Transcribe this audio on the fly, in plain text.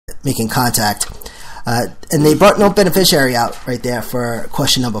making contact. And they brought no beneficiary out right there for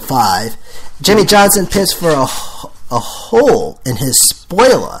question number 5. Jimmie Johnson pits for a hole in his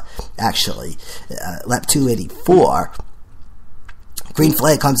spoiler, actually, lap 284. Green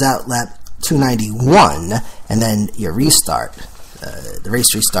flag comes out lap 291, and then your restart. The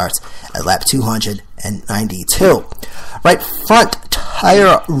race restarts at lap 292. Right front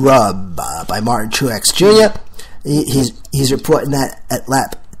tire rub by Martin Truex Jr. He's reporting that at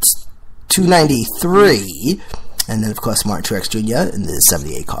lap 293, and then of course Martin Truex Jr. in the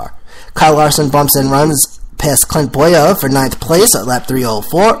 78 car. Kyle Larson bumps and runs past Clint Bowyer for 9th place at lap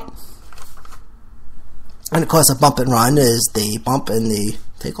 304. And of course a bump and run is the bump and the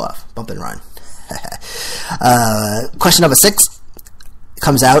takeoff. Bump and run. Question number 6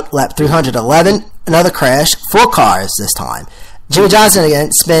 comes out lap 311. Another crash. 4 cars this time. Jimmie Johnson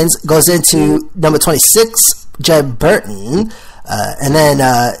again spins, goes into number 26, Jeb Burton, and then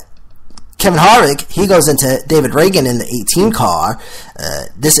Kevin Harvick, he goes into David Ragan in the 18 car.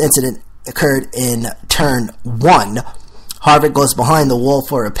 This incident occurred in turn 1. Harvick goes behind the wall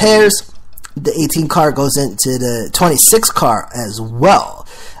for repairs. The 18 car goes into the 26 car as well.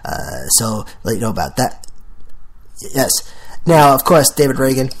 So let you know about that. Yes. Now, of course, David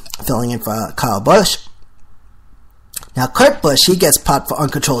Ragan filling in for Kyle Busch. Now, Kurt Busch, he gets popped for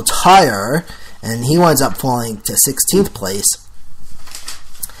uncontrolled tire, and he winds up falling to 16th place.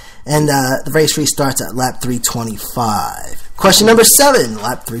 And the race restarts at lap 325. Question number 7,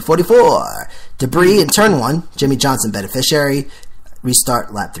 lap 344. Debris in turn 1, Jimmie Johnson beneficiary.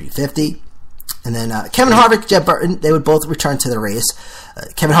 Restart lap 350. And then Kevin Harvick, Jeb Burton, they would both return to the race.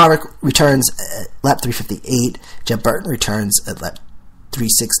 Kevin Harvick returns at lap 358. Jeb Burton returns at lap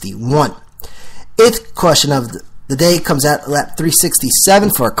 361. 8th question of the day comes out at lap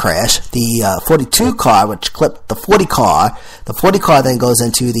 367 for a crash. The 42 car, which clipped the 40 car. The 40 car then goes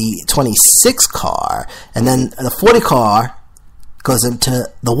into the 26 car. And then the 40 car goes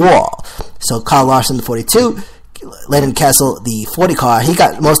into the wall. So Kyle Larson, the 42. Landon Castle, the 40 car, he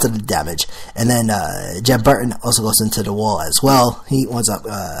got most of the damage. And then Jeb Burton also goes into the wall as well. He winds up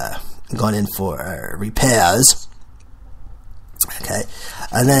going in for repairs. Okay.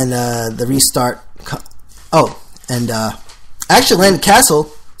 And then the restart. Actually Landon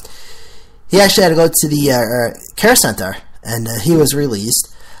Castle, he actually had to go to the care center, and he was released.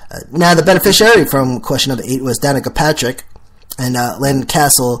 Now the beneficiary from question number 8 was Danica Patrick, and Landon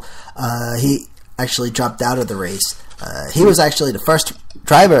Castle, he actually dropped out of the race. He was actually the first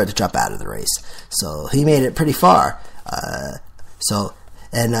driver to drop out of the race, so he made it pretty far. Of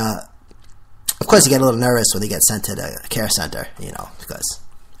course, you get a little nervous when they get sent to the care center, because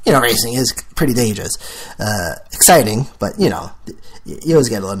racing is pretty dangerous. Exciting, but you always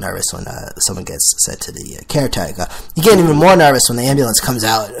get a little nervous when someone gets sent to the caretaker. You get even more nervous when the ambulance comes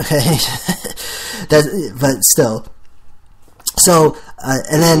out. Okay, but still. So,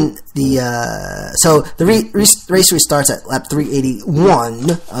 and then the race restarts at lap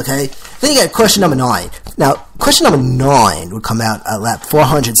 381, okay? Then you got question number 9. Now, question number 9 would come out at lap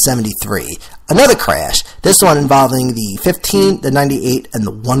 473. Another crash, this one involving the 15, the 98, and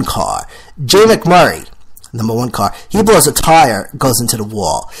the 1 car. Jay McMurray, number 1 car, he blows a tire, goes into the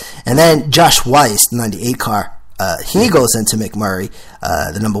wall. And then Josh Weiss, the 98 car, he goes into McMurray,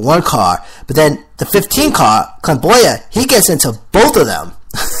 the number 1 car. But then the 15 car, Clint Bowyer, he gets into both of them.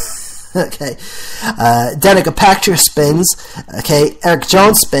 Okay. Danica Patrick spins. Okay. Eric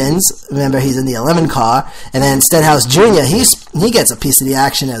Jones spins. Remember, he's in the 11 car. And then Stenhouse Jr., he gets a piece of the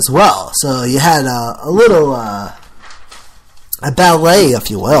action as well. So you had a little a ballet, if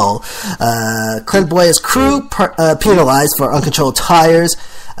you will. Clint Bowyer's crew penalized for uncontrolled tires.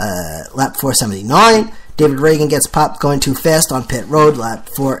 Lap 479. David Ragan gets popped going too fast on pit road, lap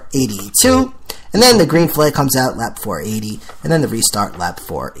 482. And then the green flag comes out, lap 480. And then the restart, lap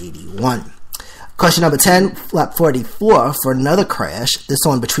 481. Question number 10, lap 44 for another crash. This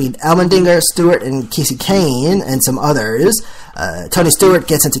one between Allmendinger, Stewart, and Casey Kane, and some others. Tony Stewart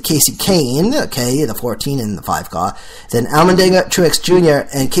gets into Casey Kane, okay, the 14 and the 5 car. Then Allmendinger, Truex Jr.,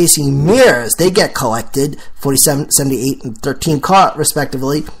 and Casey Mears, they get collected, 47, 78, and 13 car,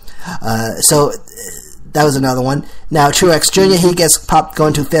 respectively. So that was another one. Now, Truex Jr., he gets popped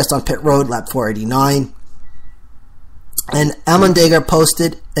going too fast on pit road, lap 489. And Allmendinger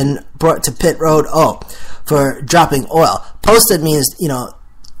posted and brought to pit road, for dropping oil. Posted means,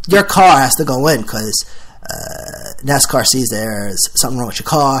 your car has to go in because NASCAR sees there's something wrong with your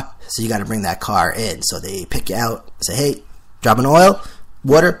car, so you got to bring that car in. So they pick you out, say, hey, dropping oil,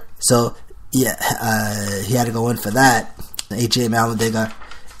 water. So, yeah, he had to go in for that. AJ Allmendinger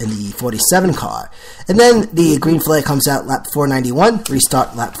in the 47 car. And then the green flag comes out lap 491,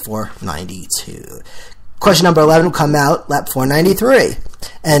 restart lap 492. Question number 11 will come out lap 493.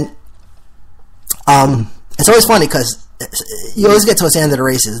 And it's always funny because you always get towards the end of the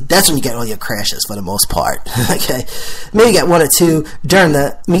races. That's when you get all your crashes for the most part. Okay, maybe you get one or two during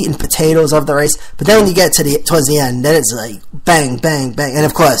the meat and potatoes of the race, but then when you get to towards the end, then it's like bang, bang, bang. And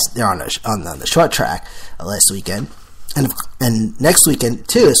of course, they're on the short track last weekend, and next weekend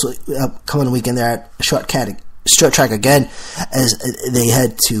too. So coming weekend, they're at short track again as they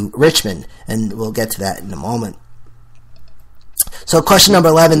head to Richmond, and we'll get to that in a moment. So question number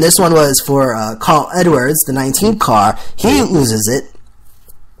 11, this one was for Carl Edwards, the 19 car. He loses it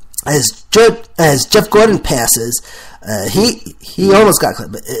as Jeff Gordon passes. He almost got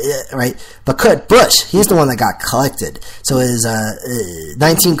collected, right? But Kurt Busch, he's the one that got collected. So his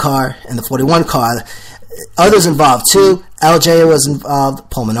 19 car and the 41 car, others involved too. LJ was involved,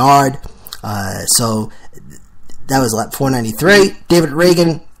 Paul Menard. So that was lap 493. David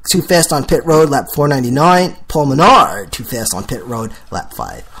Reagan, too fast on pit road, lap 499. Paul Menard, too fast on pit road, lap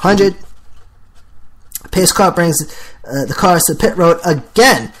 500. Pace car brings the cars to pit road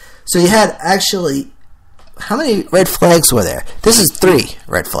again. So you had actually, how many red flags were there? This is 3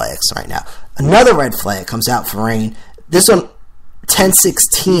 red flags right now. Another red flag comes out for rain. This one,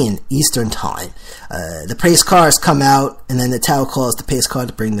 10:16 Eastern time. The pace cars come out, and then the tower calls the pace car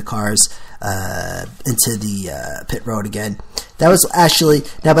to bring the cars into the pit road again. That was actually,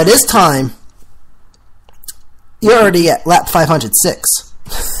 now by this time, you're already at lap 506.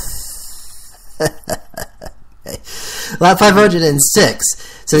 Okay. Lap 506.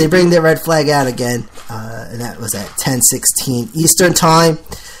 So they bring their red flag out again, and that was at 10:16 Eastern time.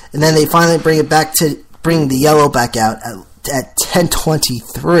 And then they finally bring the yellow back out at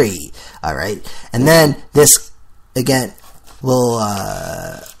 10:23. All right. And then this, again, will,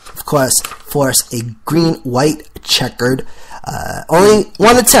 of course, force a green-white checkered. Only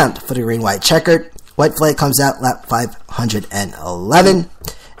one attempt for the green-white checkered. White flag comes out lap 511,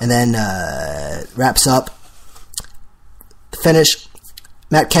 and then wraps up the finish.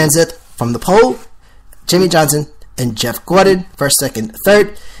 Matt Kenseth from the pole, Jimmy Johnson and Jeff Gordon first, second,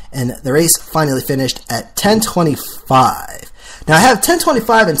 third, and the race finally finished at 10:25. Now I have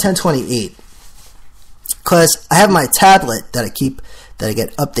 10:25 and 10:28 because I have my tablet that I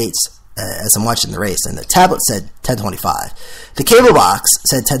get updates as I'm watching the race, and the tablet said 10:25. The cable box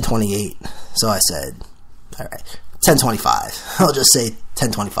said 10:28, so I said, all right, 10:25. I'll just say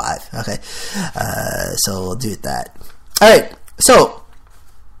 10:25. Okay, so we'll do that. All right, so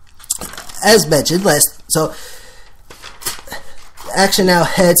as mentioned, so action now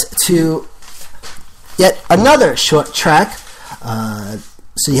heads to yet another short track.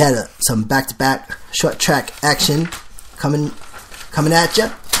 So you had some back-to-back short track action coming at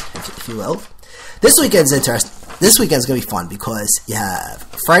you, if you will. This weekend's interesting. This weekend's going to be fun because you have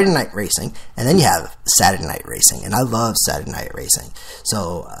Friday night racing, and then you have Saturday night racing, and I love Saturday night racing.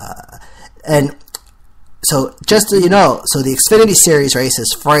 So, so just so you know, so the Xfinity Series race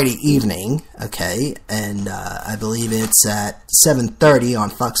is Friday evening, okay, and I believe it's at 7:30 on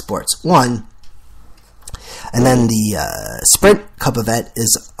Fox Sports 1. And then the Sprint Cup event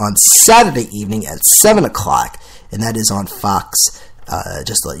is on Saturday evening at 7 o'clock, and that is on Fox,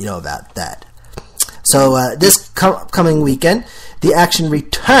 just to let you know about that. So this coming weekend, the action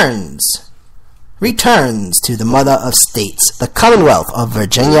returns to the mother of states, the Commonwealth of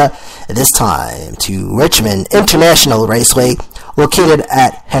Virginia, this time to Richmond International Raceway, located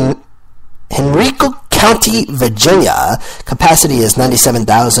at Henrico County, Virginia. Capacity is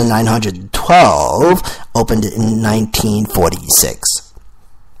 97,912, opened in 1946.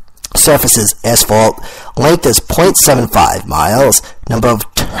 Surface is asphalt. Length is 0.75 miles. Number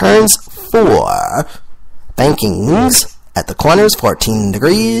of turns 4. Bankings at the corners 14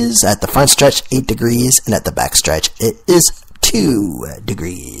 degrees. At the front stretch 8 degrees. And at the back stretch it is 2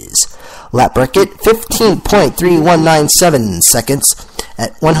 degrees. Lap record 15.3197 seconds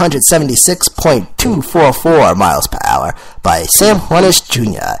at 176.244 miles per hour by Sam Hornish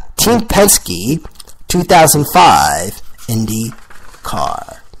Jr. Team Penske 2005 Indy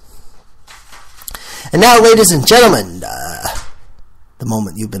car. And now, ladies and gentlemen, the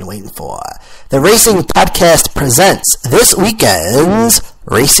moment you've been waiting for. The Racing Podcast presents this weekend's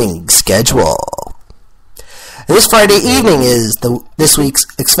racing schedule. This Friday evening is this week's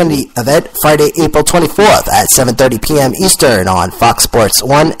Xfinity event, Friday, April 24th at 7:30 p.m. Eastern on Fox Sports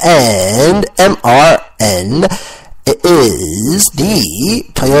 1 and MRN. It is the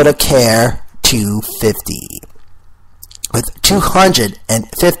Toyota Care 250 with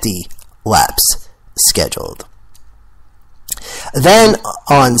 250 laps scheduled. Then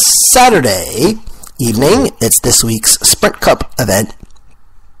on Saturday evening, it's this week's Sprint Cup event.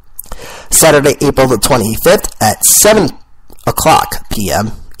 Saturday, April the 25th at 7 o'clock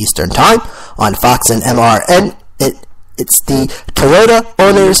p.m. Eastern Time on Fox and MRN. It's the Toyota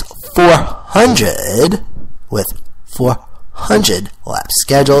Owners 400 with 400 laps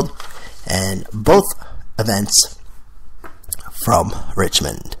scheduled, and both events from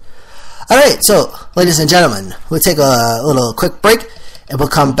Richmond. Alright, so ladies and gentlemen, we'll take a little quick break and we'll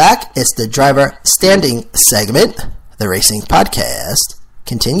come back. It's the driver standing segment. The Racing Podcast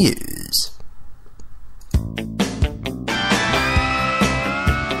continues.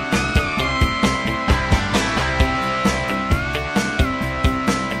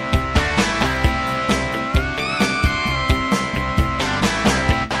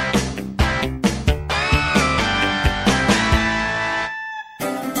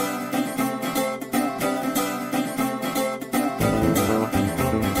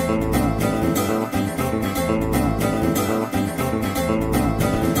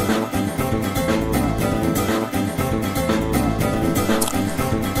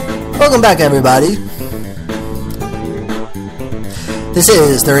 Welcome back, everybody. This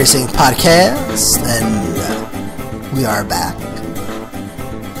is the Racing Podcast, and we are back.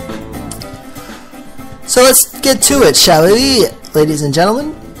 So let's get to it, shall we, ladies and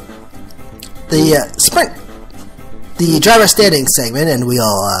gentlemen? The driver standing segment, and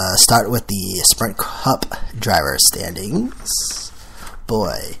we'll start with the Sprint Cup driver standings.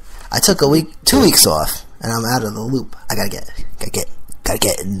 Boy, I took 2 weeks off, and I'm out of the loop. I gotta get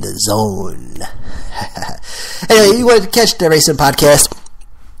in the zone. Anyway, you want to catch the Racing Podcast,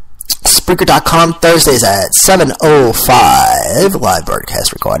 Spreaker.com, Thursdays at 7:05, live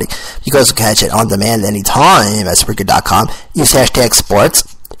broadcast recording. You guys can catch it on demand anytime at Spreaker.com. Use hashtag sports.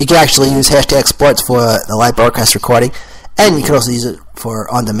 You can actually use hashtag sports for the live broadcast recording, and you can also use it for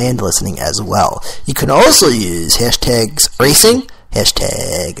on-demand listening as well. You can also use hashtags racing,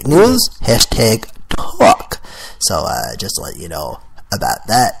 hashtag news, hashtag talk. So just to let you know about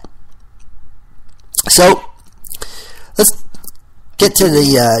that. So let's get to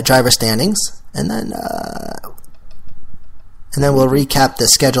the driver standings, and then we'll recap the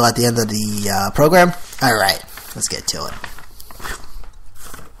schedule at the end of the program. All right, let's get to it.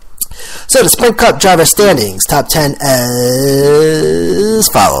 So the Sprint Cup driver standings, top 10 as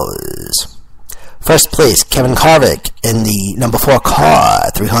follows. First place, Kevin Harvick in the number 4 car,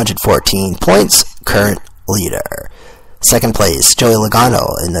 314 points, current leader. Second place, Joey Logano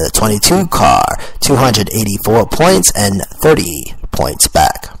in the 22 car, 284 points and 30 points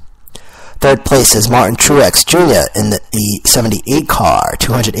back. Third place is Martin Truex Jr. in the 78 car,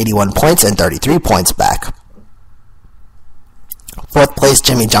 281 points and 33 points back. Fourth place,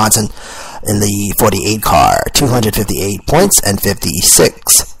 Jimmy Johnson in the 48 car, 258 points and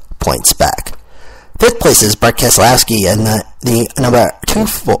 56 points back. Fifth place is Brett Keselowski in the number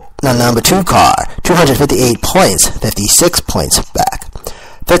 2 car, 258 points, 56 points back.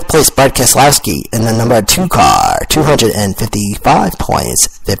 Fifth place, Brett Keselowski in the number 2 car, 255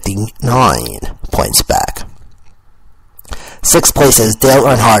 points, 59 points back. Sixth place is Dale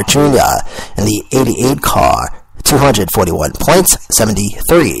Earnhardt Jr. in the 88 car, 241 points,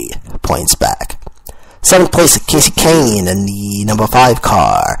 73 points back. Seventh place, Casey Kane in the number 5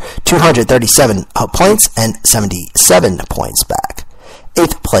 car, 237 points and 77 points back.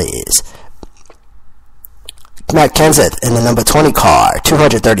 Eighth place, Matt Kenseth in the number 20 car,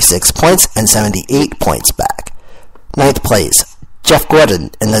 236 points and 78 points back. Ninth place, Jeff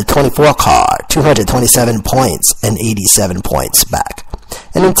Gordon in the 24 car, 227 points and 87 points back.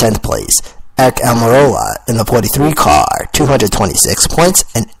 And in 10th place, Eric Almirola in the 43 car, 226 points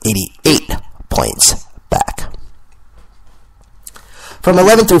and 88 points back. From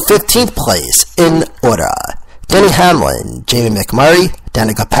 11th through 15th place in order, Denny Hamlin, Jamie McMurray,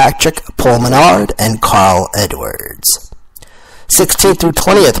 Danica Patrick, Paul Menard, and Carl Edwards. 16th through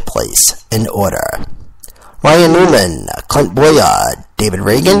 20th place in order, Ryan Newman, Clint Boyard, David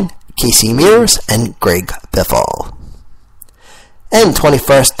Reagan, Casey Mears, and Greg Biffle. And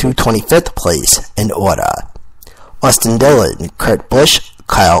 21st through 25th place in order, Austin Dillon, Kurt Busch,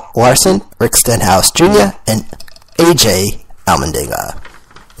 Kyle Larson, Rick Stenhouse Jr., and AJ Allmendinger.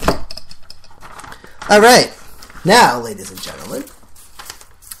 Alright, now, ladies and gentlemen,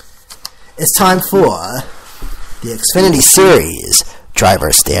 it's time for the Xfinity Series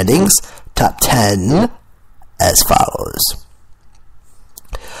driver standings, top 10 as follows.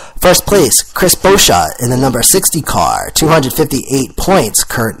 First place, Chris Bosha in the number 60 car, 258 points,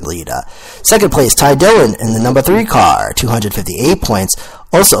 current leader. Second place, Ty Dillon in the number 3 car, 258 points,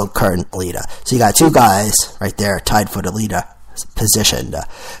 also current leader. So you got 2 guys right there tied for the leader position.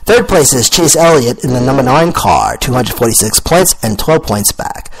 Third place is Chase Elliott in the number 9 car, 246 points and 12 points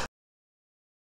back.